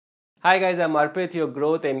Hi guys, I'm Arpit, your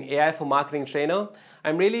growth and AI for marketing trainer.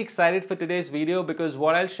 I'm really excited for today's video because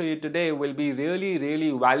what I'll show you today will be really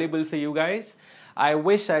valuable for you guys. I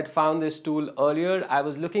wish I'd found this tool earlier. I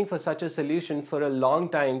was looking for such a solution for a long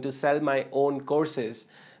time to sell my own courses.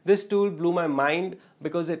 This tool blew my mind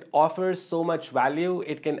because it offers so much value.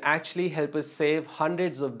 It can actually help us save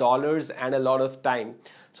hundreds of dollars and a lot of time.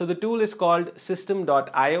 So the tool is called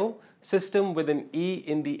System.io, system with an E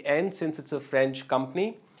in the end since it's a French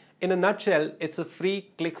company. In a nutshell, it's a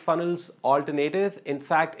free ClickFunnels alternative. In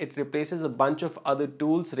fact, it replaces a bunch of other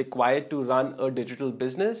tools required to run a digital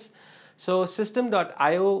business. So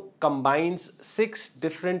System.io combines 6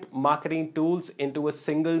 different marketing tools into a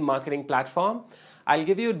single marketing platform. I'll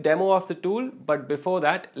give you a demo of the tool, but before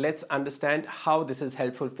that, let's understand how this is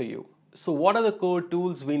helpful for you. So what are the core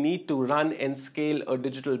tools we need to run and scale a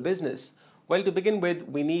digital business? Well, to begin with,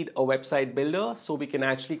 we need a website builder so we can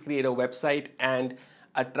actually create a website and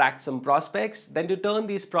attract some prospects. Then to turn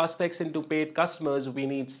these prospects into paid customers, we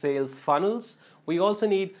need sales funnels. We also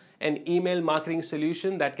need an email marketing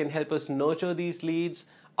solution that can help us nurture these leads,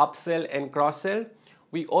 upsell and cross-sell.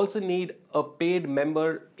 We also need a paid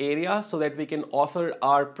member area so that we can offer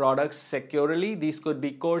our products securely. These could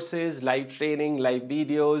be courses, live training, live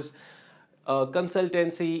videos,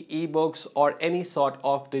 consultancy, ebooks, or any sort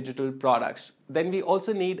of digital products. Then we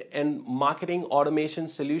also need a marketing automation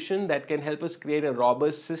solution that can help us create a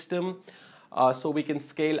robust system so we can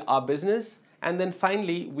scale our business. And then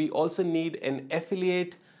finally, we also need an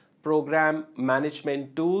affiliate program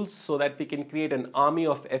management tools so that we can create an army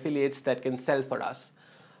of affiliates that can sell for us.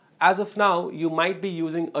 As of now, you might be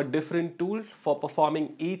using a different tool for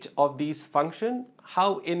performing each of these functions.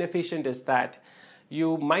 How inefficient is that?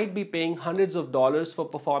 You might be paying hundreds of dollars for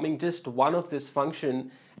performing just one of this function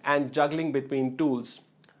and juggling between tools.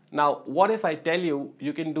 Now, what if I tell you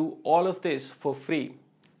you can do all of this for free?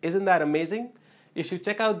 Isn't that amazing? If you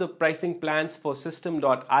check out the pricing plans for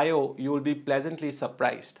System.io, you will be pleasantly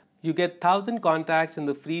surprised. You get 1,000 contacts in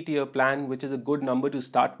the free tier plan, which is a good number to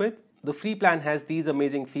start with. The free plan has these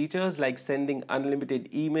amazing features like sending unlimited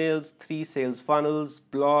emails, 3 sales funnels,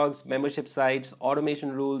 blogs, membership sites,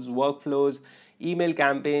 automation rules, workflows, email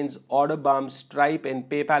campaigns, order bumps, Stripe and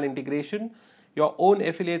PayPal integration. Your own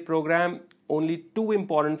affiliate program, only 2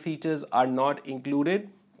 important features are not included: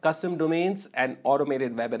 custom domains and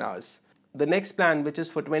automated webinars. The next plan, which is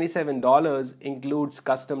for $27, includes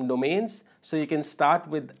custom domains, so you can start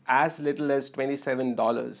with as little as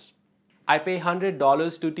 $27. I pay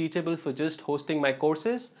 $100 to Teachable for just hosting my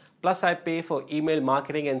courses, plus I pay for email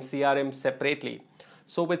marketing and CRM separately.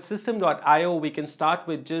 So with System.io, we can start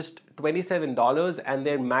with just $27 and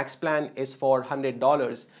their max plan is for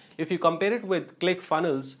 $100. If you compare it with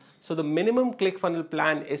ClickFunnels, so the minimum ClickFunnel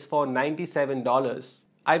plan is for $97.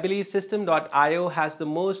 I believe System.io has the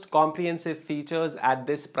most comprehensive features at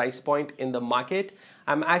this price point in the market.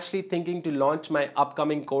 I'm actually thinking to launch my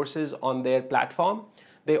upcoming courses on their platform.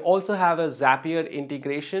 They also have a Zapier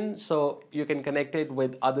integration, so you can connect it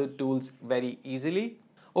with other tools very easily.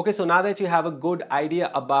 Okay, so now that you have a good idea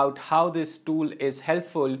about how this tool is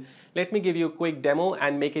helpful, let me give you a quick demo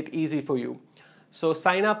and make it easy for you. So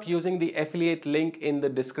sign up using the affiliate link in the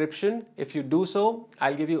description. If you do so,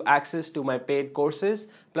 I'll give you access to my paid courses.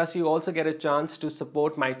 Plus you also get a chance to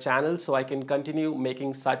support my channel so I can continue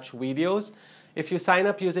making such videos. If you sign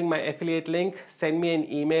up using my affiliate link, send me an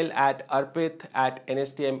email at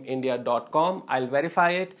arpit@nstmindia.com. I'll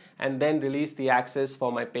verify it and then release the access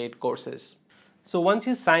for my paid courses. So once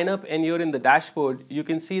you sign up and you're in the dashboard, you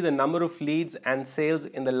can see the number of leads and sales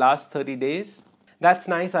in the last 30 days. That's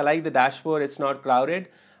nice. I like the dashboard. It's not crowded,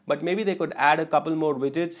 but maybe they could add a couple more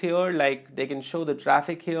widgets here, like they can show the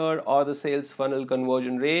traffic here or the sales funnel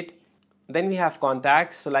conversion rate. Then we have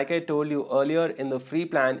contacts. So like I told you earlier, in the free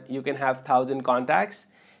plan, you can have 1,000 contacts.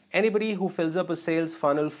 Anybody who fills up a sales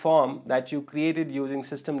funnel form that you created using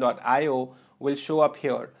System.io will show up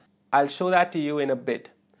here. I'll show that to you in a bit.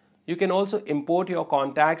 You can also import your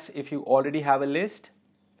contacts if you already have a list.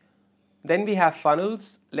 Then we have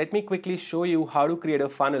funnels. Let me quickly show you how to create a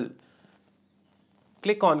funnel.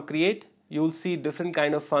 Click on create. You'll see different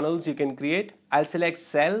kind of funnels you can create. I'll select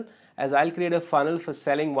sell, as I'll create a funnel for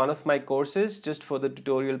selling one of my courses just for the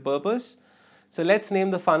tutorial purpose. So let's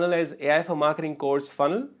name the funnel as AI for Marketing Course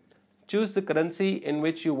Funnel. Choose the currency in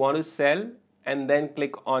which you want to sell and then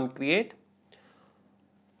click on create.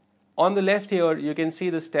 On the left here, you can see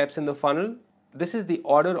the steps in the funnel. This is the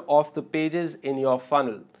order of the pages in your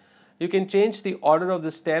funnel. You can change the order of the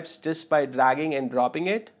steps just by dragging and dropping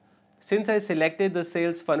it. Since I selected the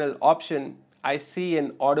sales funnel option, I see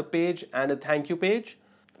an order page and a thank you page.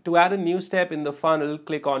 To add a new step in the funnel,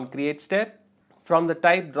 click on create step. From the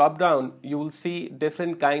type drop down, you will see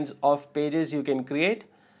different kinds of pages you can create.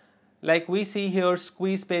 Like we see here,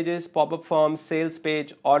 squeeze pages, pop-up forms, sales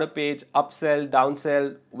page, order page, upsell,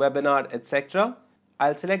 downsell, webinar, etc.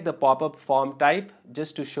 I'll select the pop-up form type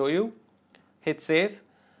just to show you. Hit save.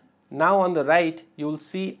 Now on the right, you'll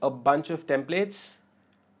see a bunch of templates.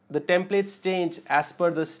 The templates change as per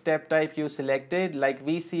the step type you selected. Like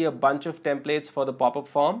we see a bunch of templates for the pop-up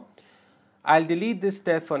form. I'll delete this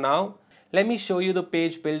step for now. Let me show you the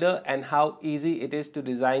page builder and how easy it is to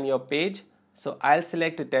design your page. So I'll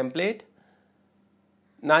select a template.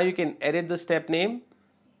 Now you can edit the step name.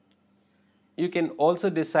 You can also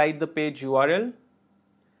decide the page URL.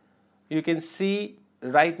 You can see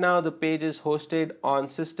right now the page is hosted on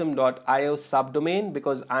system.io subdomain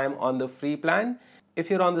because I am on the free plan. If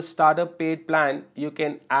you're on the starter paid plan, you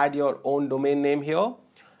can add your own domain name here.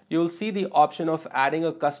 You'll see the option of adding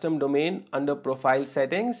a custom domain under profile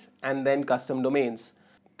settings and then custom domains.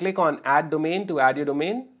 Click on add domain to add your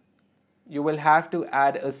domain. You will have to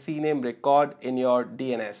add a CNAME record in your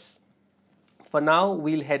DNS. For now,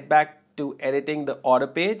 we'll head back to editing the order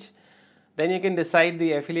page. Then you can decide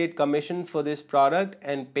the affiliate commission for this product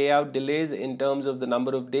and pay out delays in terms of the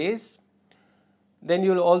number of days. Then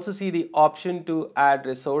you'll also see the option to add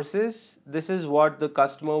resources. This is what the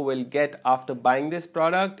customer will get after buying this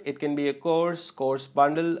product. It can be a course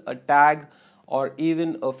bundle, a tag, or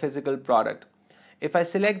even a physical product. If I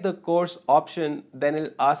select the course option, then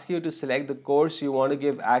it'll ask you to select the course you want to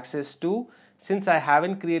give access to. Since I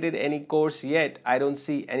haven't created any course yet, I don't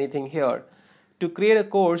see anything here. To create a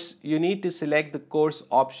course, you need to select the course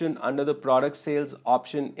option under the product sales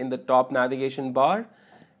option in the top navigation bar.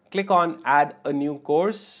 Click on add a new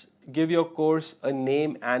course. Give your course a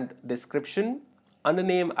name and description. Under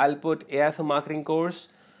name, I'll put AI for Marketing course.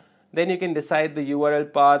 Then you can decide the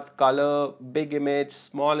URL path, color, big image,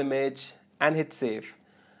 small image, and hit save.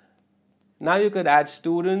 Now you could add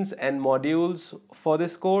students and modules for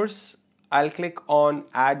this course. I'll click on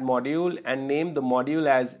add module and name the module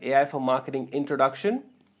as AI for Marketing Introduction.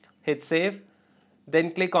 Hit save.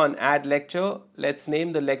 Then click on add lecture. Let's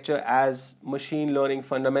name the lecture as Machine Learning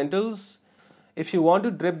Fundamentals. If you want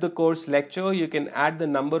to drip the course lecture, you can add the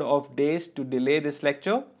number of days to delay this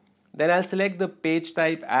lecture. Then I'll select the page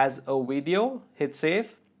type as a video. Hit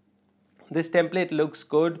save. This template looks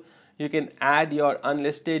good. You can add your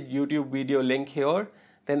unlisted YouTube video link here.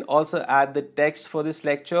 Then also add the text for this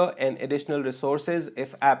lecture and additional resources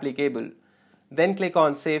if applicable. Then click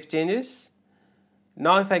on Save Changes.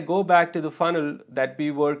 Now if I go back to the funnel that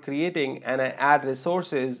we were creating and I add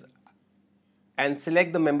resources and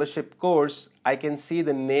select the membership course, I can see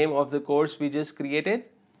the name of the course we just created.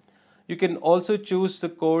 You can also choose the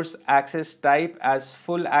course access type as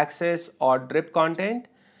full access or drip content.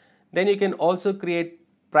 Then you can also create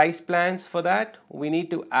price plans for that. We need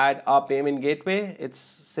to add our payment gateway. It's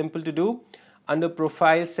simple to do. Under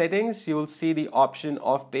profile settings, you will see the option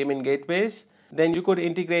of payment gateways. Then you could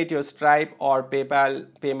integrate your Stripe or PayPal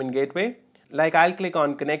payment gateway. Like I'll click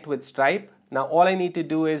on connect with Stripe. Now all I need to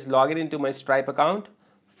do is log in into my Stripe account.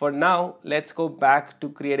 For now, let's go back to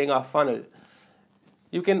creating our funnel.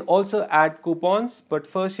 You can also add coupons, but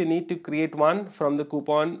first you need to create one from the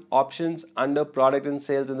coupon options under product and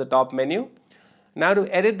sales in the top menu. Now to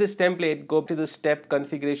edit this template, go to the step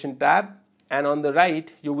configuration tab, and on the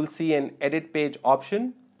right you will see an edit page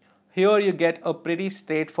option. Here you get a pretty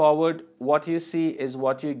straightforward, what you see is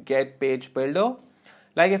what you get page builder.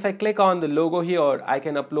 Like if I click on the logo here, I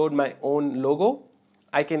can upload my own logo.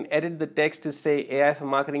 I can edit the text to say AI for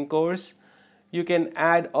Marketing course. You can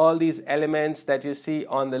add all these elements that you see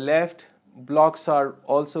on the left. Blocks are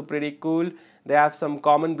also pretty cool. They have some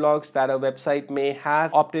common blocks that a website may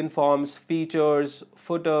have: opt-in forms, features,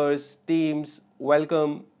 footers, themes,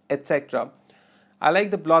 welcome, etc. I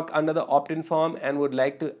like the block under the opt-in form and would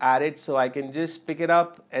like to add it, so I can just pick it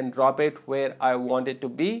up and drop it where I want it to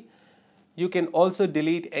be. You can also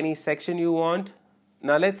delete any section you want.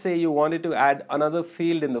 Now let's say you wanted to add another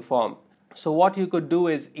field in the form. So what you could do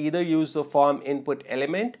is either use the form input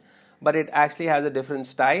element, but it actually has a different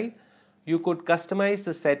style. You could customize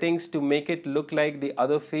the settings to make it look like the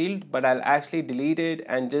other field, but I'll actually delete it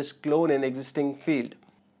and just clone an existing field.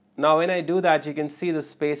 Now when I do that, you can see the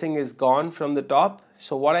spacing is gone from the top.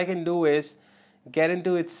 So what I can do is get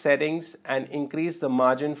into its settings and increase the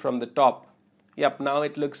margin from the top. Yep, now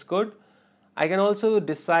it looks good. I can also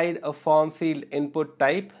decide a form field input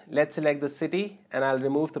type. Let's select the city and I'll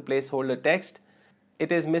remove the placeholder text.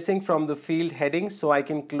 It is missing from the field headings, so I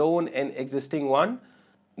can clone an existing one.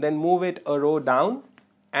 Then move it a row down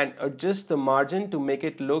and adjust the margin to make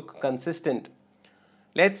it look consistent.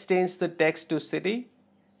 Let's change the text to city.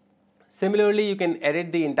 Similarly, you can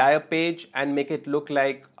edit the entire page and make it look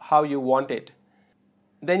like how you want it.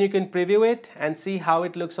 Then you can preview it and see how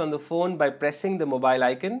it looks on the phone by pressing the mobile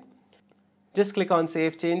icon. Just click on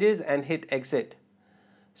Save Changes and hit Exit.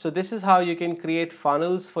 So this is how you can create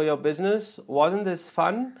funnels for your business. Wasn't this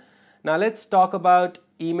fun? Now let's talk about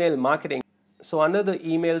email marketing. So under the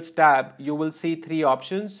emails tab, you will see three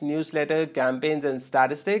options: newsletter, campaigns, and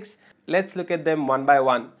statistics. Let's look at them one by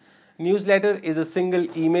one. Newsletter is a single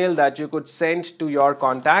email that you could send to your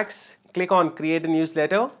contacts. Click on Create a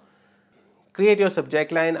Newsletter. Create your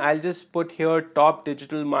subject line. I'll just put here Top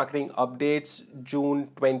Digital Marketing Updates June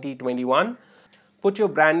 2021. Put your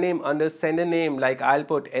brand name under sender name, like I'll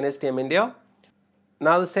put NSTM India.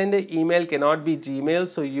 Now the sender email cannot be Gmail,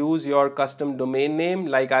 so use your custom domain name,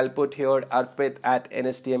 like I'll put here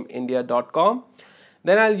arpit@nstmindia.com.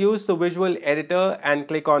 Then I'll use the visual editor and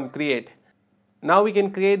click on Create. Now we can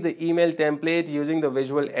create the email template using the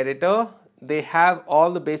visual editor. They have all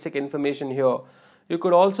the basic information here. You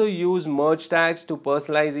could also use merge tags to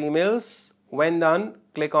personalize emails. When done,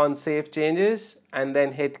 click on Save Changes and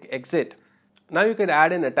then hit Exit. Now you could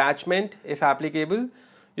add an attachment if applicable.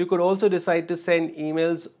 You could also decide to send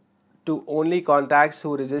emails to only contacts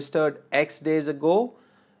who registered X days ago.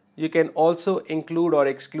 You can also include or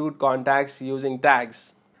exclude contacts using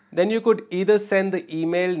tags. Then you could either send the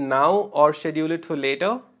email now or schedule it for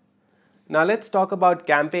later. Now let's talk about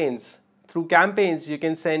campaigns. Through campaigns, you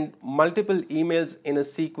can send multiple emails in a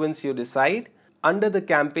sequence you decide. Under the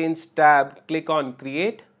campaigns tab, click on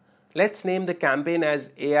Create. Let's name the campaign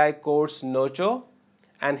as AI Course Nurture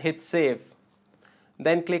and hit Save.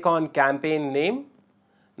 Then click on Campaign Name.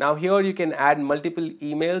 Now here you can add multiple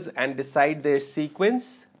emails and decide their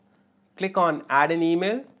sequence. Click on Add an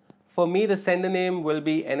Email. For me, the sender name will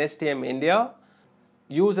be NSTM India.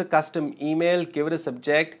 Use a custom email, give it a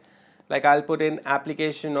subject, like I'll put in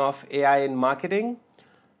Application of AI in Marketing.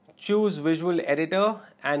 Choose Visual Editor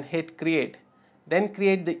and hit Create. Then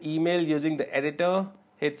create the email using the editor,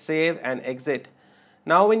 hit Save and Exit.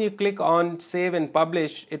 Now when you click on Save and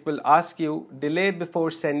Publish, it will ask you delay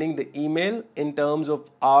before sending the email in terms of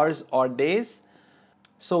hours or days.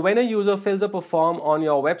 So when a user fills up a form on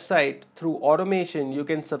your website, through automation, you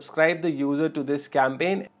can subscribe the user to this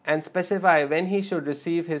campaign and specify when he should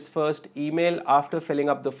receive his first email after filling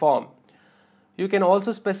up the form. You can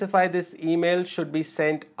also specify this email should be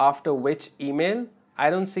sent after which email.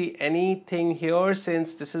 I don't see anything here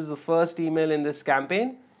since this is the first email in this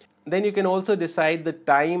campaign. Then you can also decide the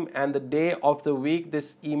time and the day of the week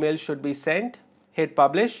this email should be sent. Hit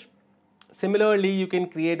Publish. Similarly, you can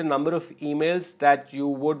create a number of emails that you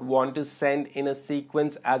would want to send in a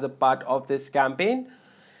sequence as a part of this campaign.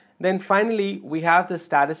 Then finally, we have the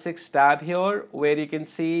statistics tab here where you can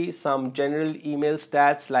see some general email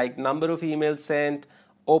stats like number of emails sent,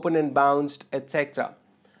 open and bounced, etc.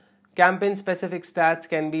 Campaign specific stats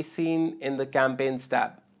can be seen in the campaigns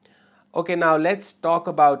tab. Okay, now let's talk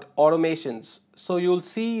about automations. So you'll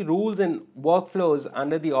see rules and workflows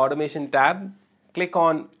under the automation tab. Click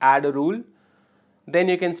on Add a Rule. Then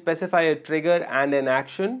you can specify a trigger and an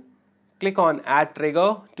action. Click on Add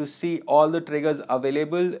Trigger to see all the triggers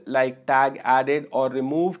available like tag added or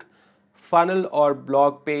removed, funnel or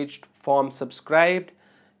blog page form subscribed,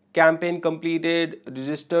 campaign completed,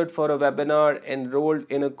 registered for a webinar, enrolled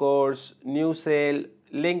in a course, new sale,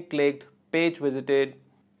 link clicked, page visited.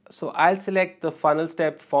 So I'll select the funnel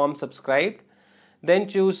step form subscribed. Then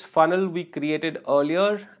choose funnel we created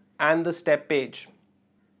earlier and the step page.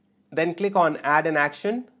 Then click on Add an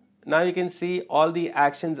Action. Now you can see all the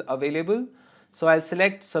actions available. So I'll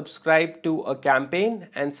select subscribe to a campaign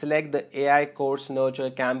and select the AI Course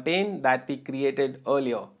Nurture campaign that we created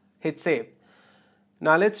earlier. Hit Save.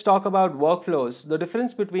 Now let's talk about workflows. The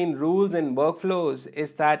difference between rules and workflows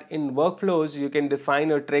is that in workflows you can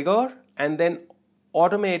define a trigger and then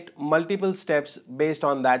automate multiple steps based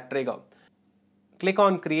on that trigger. Click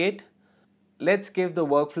on Create. Let's give the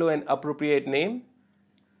workflow an appropriate name.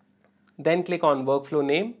 Then click on Workflow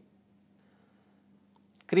Name.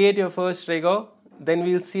 Create your first trigger. Then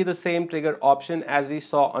we'll see the same trigger option as we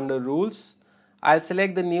saw under Rules. I'll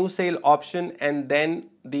select the New Sale option and then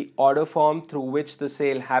the order form through which the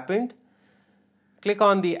sale happened. Click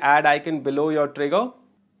on the add icon below your trigger.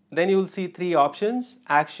 Then you'll see three options: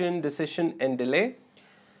 Action, Decision, and Delay.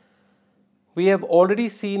 We have already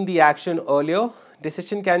seen the action earlier.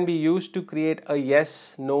 Decision can be used to create a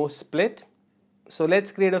yes-no split. So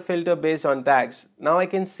let's create a filter based on tags. Now I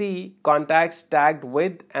can see contacts tagged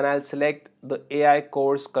with, and I'll select the AI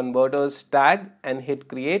Course Converters tag and hit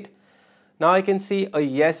Create. Now I can see a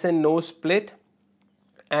yes and no split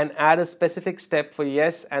and add a specific step for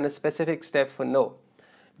yes and a specific step for no.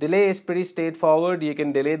 Delay is pretty straightforward. You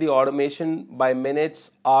can delay the automation by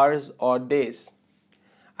minutes, hours, or days.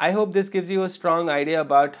 I hope this gives you a strong idea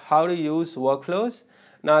about how to use workflows.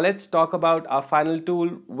 Now let's talk about our final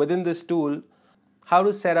tool within this tool, how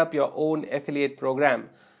to set up your own affiliate program.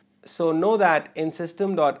 So know that in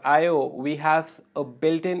System.io we have a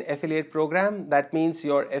built-in affiliate program. That means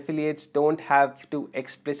your affiliates don't have to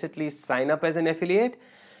explicitly sign up as an affiliate.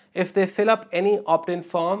 If they fill up any opt-in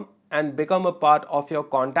form and become a part of your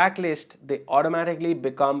contact list, they automatically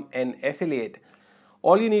become an affiliate.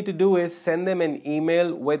 All you need to do is send them an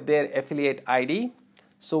email with their affiliate ID.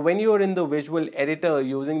 So when you are in the visual editor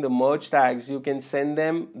using the merge tags, you can send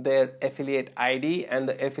them their affiliate ID and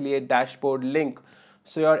the affiliate dashboard link.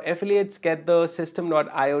 So your affiliates get the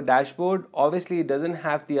System.io dashboard. Obviously it doesn't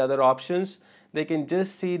have the other options. They can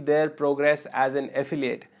just see their progress as an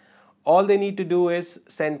affiliate. All they need to do is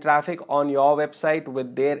send traffic on your website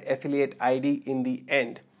with their affiliate ID in the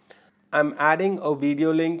end. I'm adding a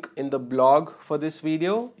video link in the blog for this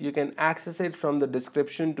video. You can access it from the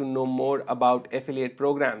description to know more about affiliate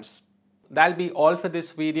programs. That'll be all for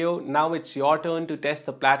this video. Now it's your turn to test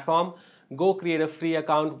the platform. Go create a free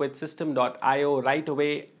account with System.io right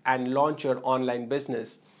away and launch your online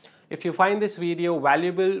business. If you find this video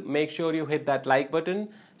valuable, make sure you hit that like button.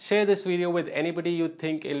 Share this video with anybody you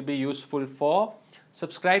think it'll be useful for.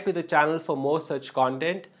 Subscribe to the channel for more such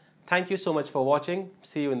content. Thank you so much for watching.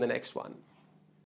 See you in the next one.